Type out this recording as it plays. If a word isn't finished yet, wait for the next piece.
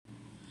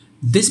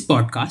This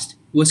podcast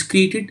was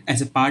created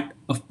as a part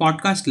of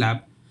Podcast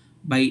Lab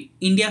by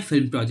India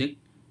Film Project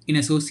in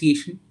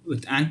association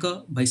with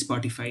Anchor by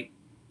Spotify.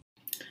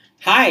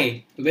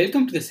 Hi,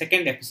 welcome to the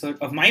second episode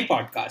of my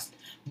podcast,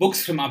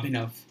 Books from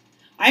Abhinav.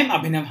 I am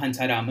Abhinav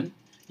Hansaraman,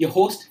 your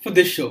host for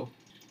this show.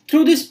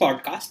 Through this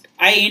podcast,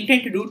 I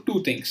intend to do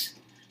two things.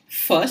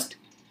 First,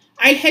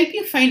 I'll help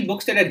you find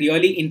books that are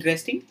really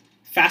interesting,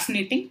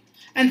 fascinating,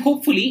 and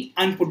hopefully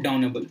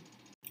unputdownable.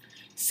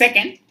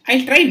 Second,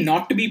 I'll try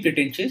not to be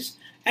pretentious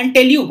and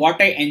tell you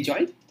what I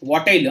enjoyed,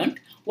 what I learned,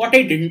 what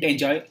I didn't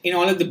enjoy in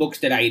all of the books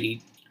that I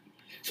read.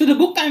 So, the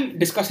book I'm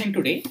discussing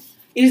today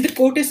is The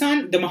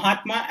Courtesan, the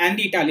Mahatma, and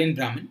the Italian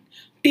Brahmin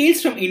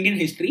Tales from Indian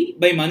History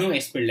by Manu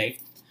Pillai.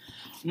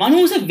 Manu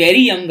is a very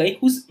young guy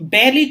who's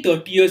barely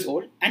 30 years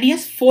old, and he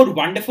has four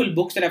wonderful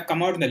books that have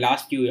come out in the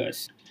last few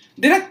years.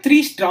 There are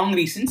three strong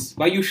reasons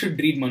why you should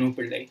read Manu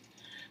Pillai.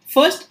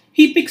 First,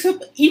 he picks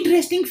up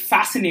interesting,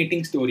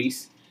 fascinating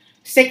stories.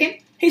 Second,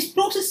 his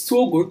prose is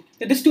so good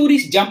that the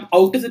stories jump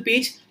out of the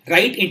page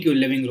right into your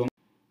living room.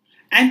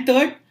 And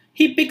third,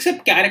 he picks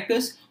up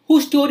characters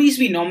whose stories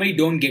we normally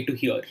don't get to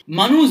hear.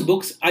 Manu's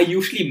books are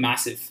usually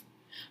massive,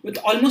 with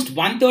almost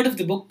one third of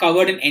the book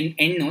covered in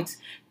endnotes,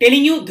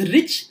 telling you the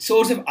rich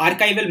source of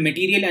archival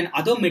material and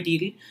other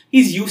material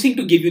he's using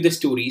to give you the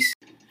stories.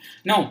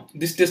 Now,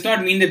 this does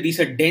not mean that these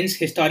are dense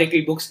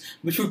historical books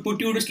which would put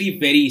you to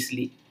sleep very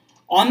easily.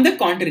 On the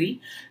contrary,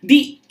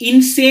 the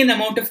insane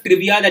amount of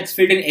trivia that's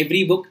filled in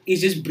every book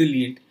is just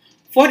brilliant.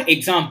 For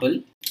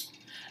example,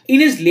 in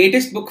his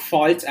latest book,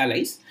 False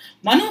Allies,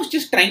 Manu was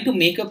just trying to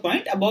make a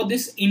point about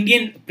this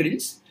Indian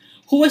prince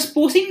who was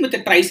posing with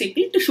a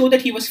tricycle to show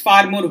that he was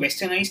far more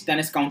westernized than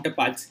his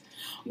counterparts.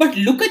 But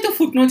look at the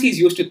footnotes he's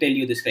used to tell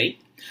you this, right?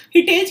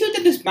 He tells you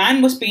that this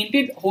man was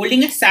painted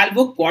holding a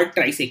salvo quad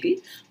tricycle,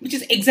 which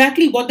is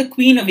exactly what the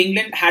Queen of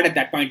England had at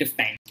that point of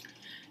time.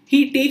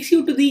 He takes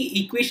you to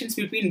the equations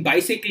between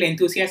bicycle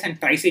enthusiasts and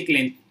tricycle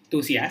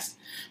enthusiasts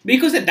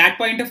because at that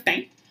point of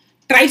time,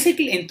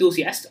 tricycle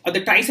enthusiasts or the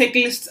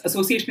Tricyclists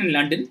Association in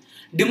London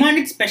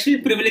demanded special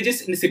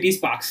privileges in the city's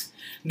parks.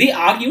 They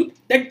argued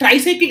that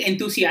tricycle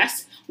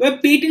enthusiasts were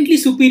patently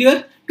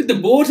superior to the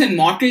boors and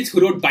mortals who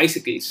rode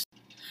bicycles.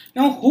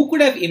 Now, who could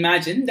have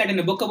imagined that in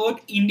a book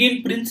about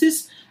Indian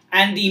princes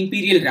and the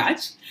imperial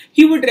Raj,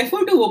 he would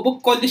refer to a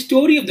book called The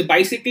Story of the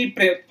Bicycle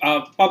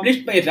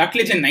published by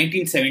Routledge in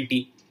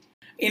 1970.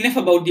 Enough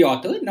about the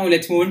author, now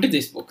let's move into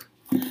this book.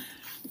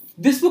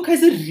 This book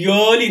has a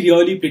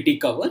really pretty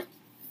cover.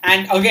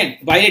 And again,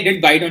 why I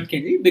did buy it on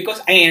Kindle,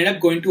 because I ended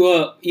up going to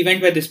an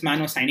event where this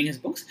man was signing his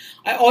books.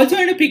 I also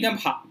ended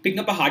up picking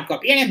up a hard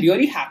copy, and I'm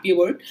really happy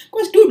about it.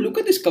 Because dude, look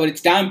at this cover,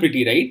 it's damn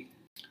pretty, right?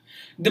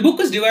 The book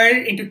is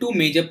divided into two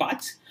major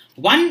parts.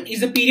 One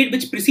is the period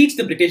which precedes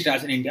the British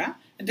Raj in India,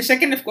 and the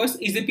second, of course,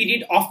 is the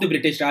period of the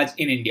British Raj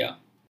in India.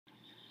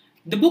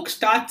 The book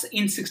starts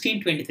in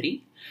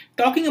 1623,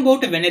 talking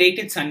about a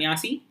venerated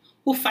sannyasi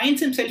who finds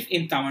himself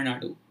in Tamil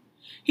Nadu.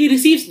 He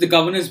receives the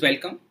governor's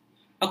welcome,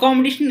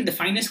 accommodation in the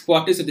finest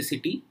quarters of the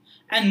city,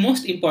 and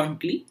most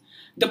importantly,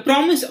 the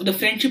promise of the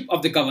friendship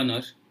of the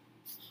governor.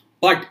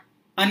 But,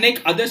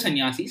 unlike other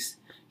sannyasis,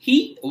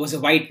 he was a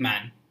white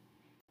man.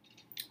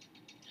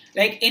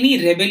 Like any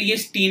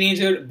rebellious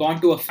teenager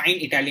born to a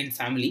fine Italian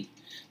family,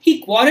 he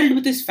quarreled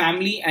with his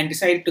family and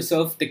decided to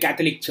serve the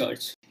Catholic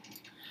Church.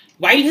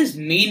 While his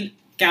main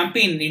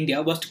campaign in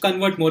India was to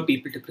convert more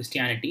people to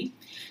Christianity,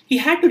 he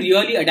had to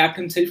really adapt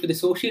himself to the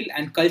social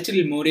and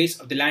cultural mores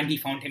of the land he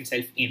found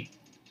himself in.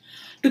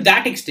 To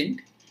that extent,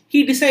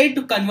 he decided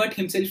to convert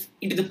himself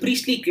into the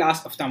priestly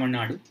class of Tamil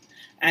Nadu,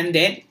 and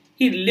there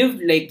he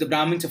lived like the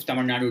Brahmins of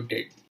Tamil Nadu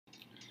did.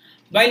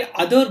 While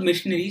other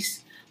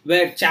missionaries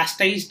were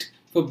chastised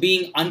for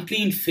being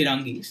unclean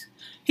Firangis,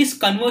 his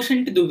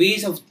conversion to the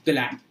ways of the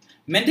land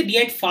meant that he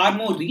had far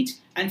more reach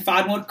and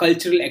far more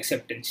cultural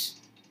acceptance.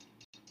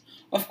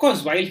 Of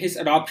course, while his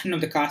adoption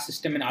of the caste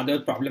system and other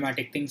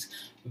problematic things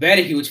were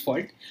a huge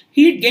fault,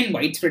 he did gain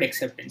widespread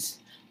acceptance.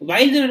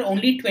 While there were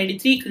only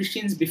 23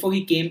 Christians before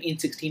he came in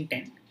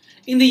 1610,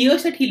 in the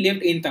years that he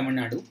lived in Tamil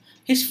Nadu,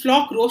 his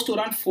flock rose to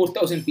around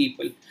 4,000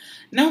 people.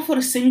 Now, for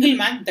a single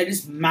man, that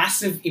is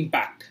massive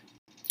impact.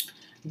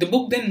 The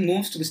book then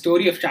moves to the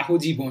story of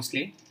Shahuji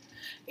Bhonsle,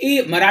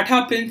 a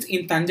Maratha prince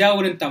in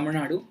Tanjavur in Tamil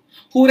Nadu,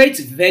 who writes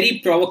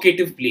very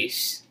provocative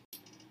plays.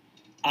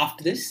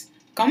 After this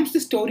comes the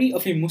story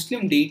of a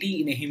Muslim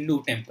deity in a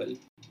Hindu temple.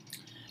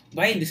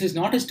 While this is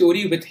not a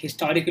story with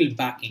historical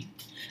backing,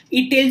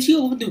 it tells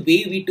you about the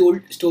way we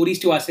told stories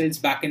to ourselves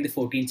back in the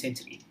 14th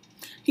century.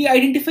 He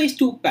identifies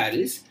two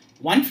parallels,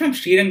 one from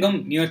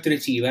Srirangam near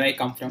Trichy, where I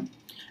come from,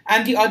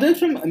 and the other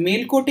from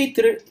Melkote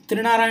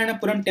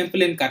Tirunarayanapuram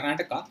temple in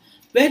Karnataka,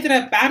 where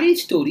there are parallel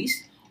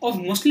stories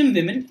of Muslim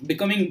women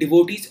becoming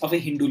devotees of a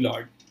Hindu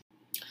lord.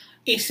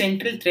 A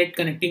central thread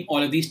connecting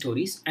all of these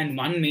stories, and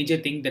one major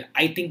thing that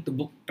I think the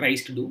book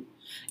tries to do,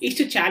 is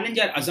to challenge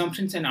our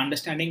assumptions and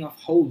understanding of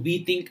how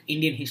we think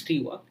Indian history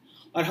worked,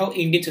 or how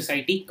Indian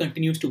society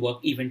continues to work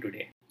even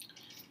today.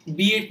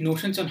 Be it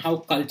notions on how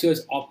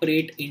cultures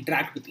operate,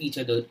 interact with each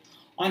other,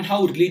 on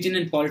how religion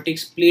and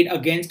politics played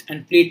against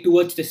and played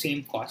towards the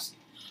same cause.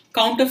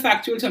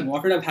 Counterfactuals on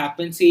what would have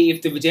happened, say,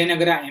 if the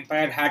Vijayanagara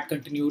Empire had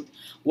continued,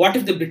 what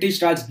if the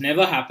British Raj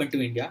never happened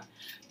to India.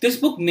 This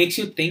book makes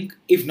you think,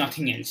 if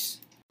nothing else.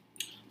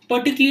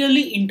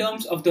 Particularly in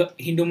terms of the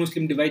Hindu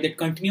Muslim divide that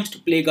continues to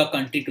plague our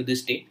country to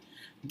this day,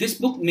 this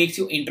book makes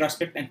you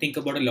introspect and think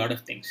about a lot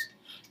of things.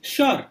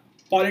 Sure,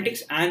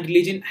 politics and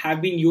religion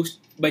have been used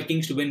by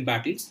kings to win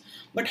battles,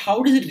 but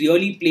how does it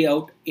really play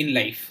out in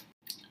life?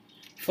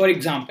 For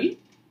example,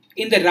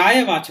 in the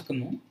Raya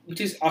Vachakamu,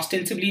 which is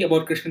ostensibly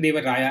about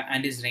Krishnadeva Raya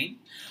and his reign,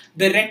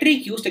 the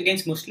rhetoric used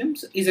against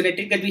Muslims is a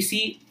rhetoric that we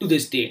see to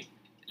this day,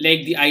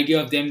 like the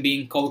idea of them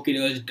being cow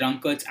killers,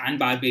 drunkards, and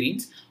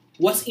barbarians,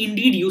 was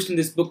indeed used in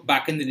this book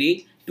back in the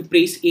day to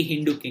praise a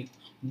Hindu king.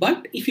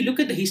 But if you look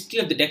at the history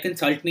of the Deccan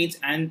Sultanates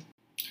and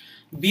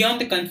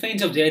beyond the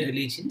confines of their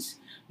religions,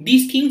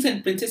 these kings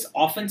and princes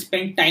often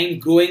spent time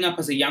growing up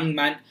as a young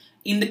man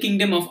in the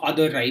kingdom of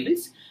other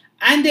rivals,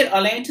 and their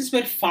alliances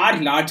were far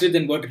larger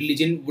than what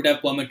religion would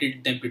have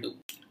permitted them to do.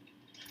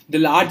 The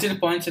larger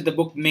points that the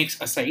book makes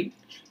aside,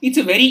 it's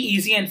a very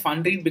easy and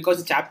fun read because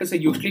the chapters are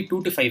usually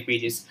 2 to 5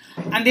 pages.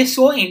 And they're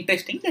so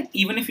interesting that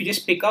even if you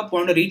just pick up,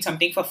 want to read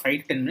something for 5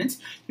 to 10 minutes,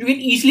 you can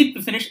easily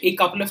finish a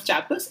couple of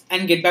chapters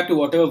and get back to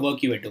whatever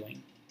work you were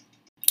doing.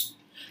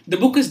 The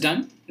book is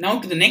done. Now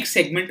to the next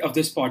segment of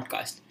this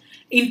podcast.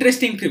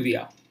 Interesting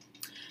trivia.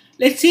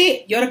 Let's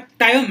say you're a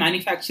tire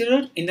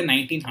manufacturer in the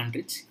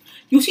 1900s.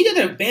 You see that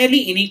there are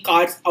barely any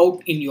cars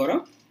out in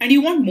Europe and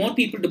you want more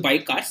people to buy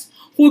cars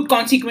who would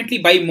consequently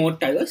buy more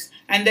tires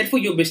and therefore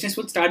your business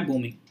would start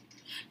booming.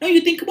 Now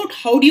you think about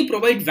how do you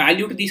provide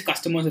value to these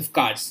customers of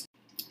cars.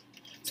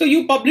 So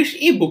you publish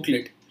a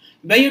booklet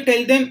where you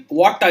tell them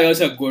what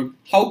tires are good,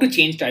 how to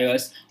change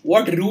tires,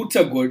 what routes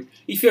are good.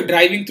 If you're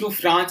driving through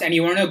France and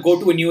you want to go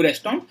to a new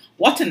restaurant,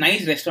 what's a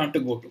nice restaurant to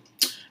go to?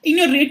 In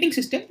your rating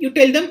system, you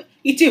tell them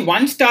it's a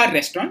 1-star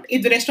restaurant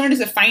if the restaurant is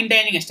a fine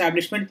dining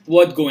establishment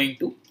worth going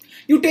to.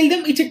 You tell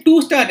them it's a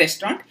 2-star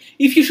restaurant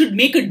if you should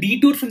make a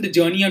detour from the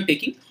journey you're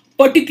taking,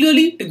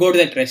 particularly to go to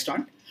that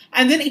restaurant.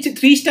 And then it's a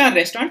 3-star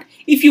restaurant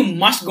if you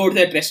must go to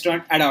that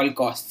restaurant at all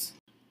costs.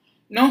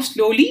 Now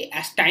slowly,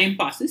 as time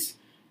passes,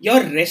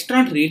 your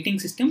restaurant rating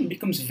system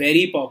becomes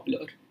very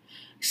popular.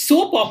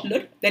 So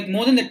popular that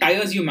more than the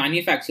tires you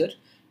manufacture,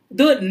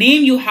 the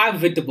name you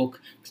have with the book,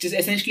 which is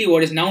essentially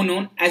what is now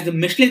known as the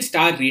Michelin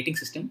star rating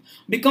system,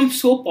 becomes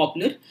so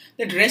popular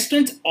that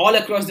restaurants all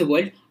across the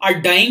world are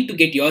dying to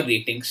get your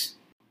ratings.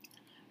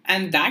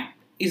 And that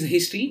is the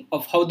history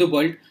of how the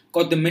world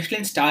got the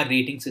Michelin star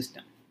rating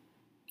system.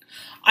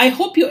 I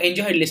hope you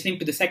enjoyed listening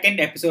to the second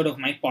episode of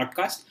my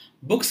podcast,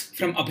 Books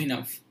from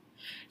Abhinav.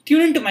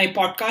 Tune into my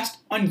podcast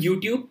on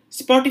YouTube,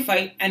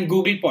 Spotify, and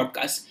Google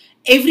Podcasts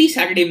every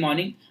Saturday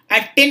morning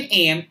at 10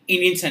 a.m.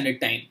 Indian Standard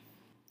Time.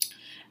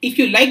 If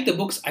you like the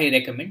books I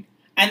recommend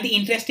and the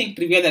interesting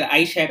trivia that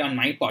I shared on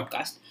my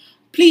podcast,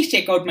 please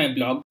check out my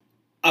blog,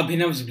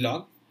 Abhinav's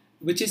blog,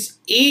 which is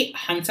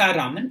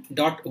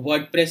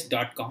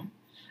ahansaraman.wordpress.com,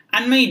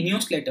 and my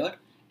newsletter,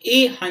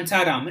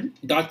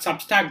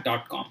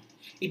 ahansaraman.substack.com.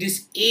 It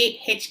is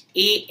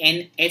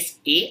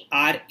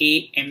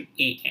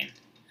AHANSARAMAN.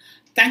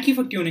 Thank you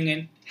for tuning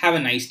in. Have a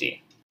nice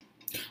day.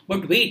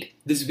 But wait,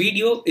 this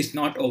video is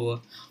not over.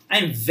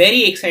 I'm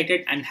very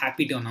excited and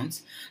happy to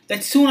announce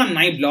that soon on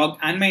my blog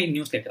and my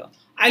newsletter,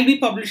 I'll be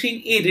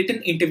publishing a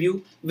written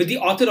interview with the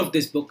author of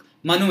this book,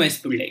 Manu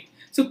Pillai.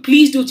 So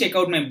please do check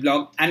out my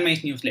blog and my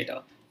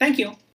newsletter. Thank you.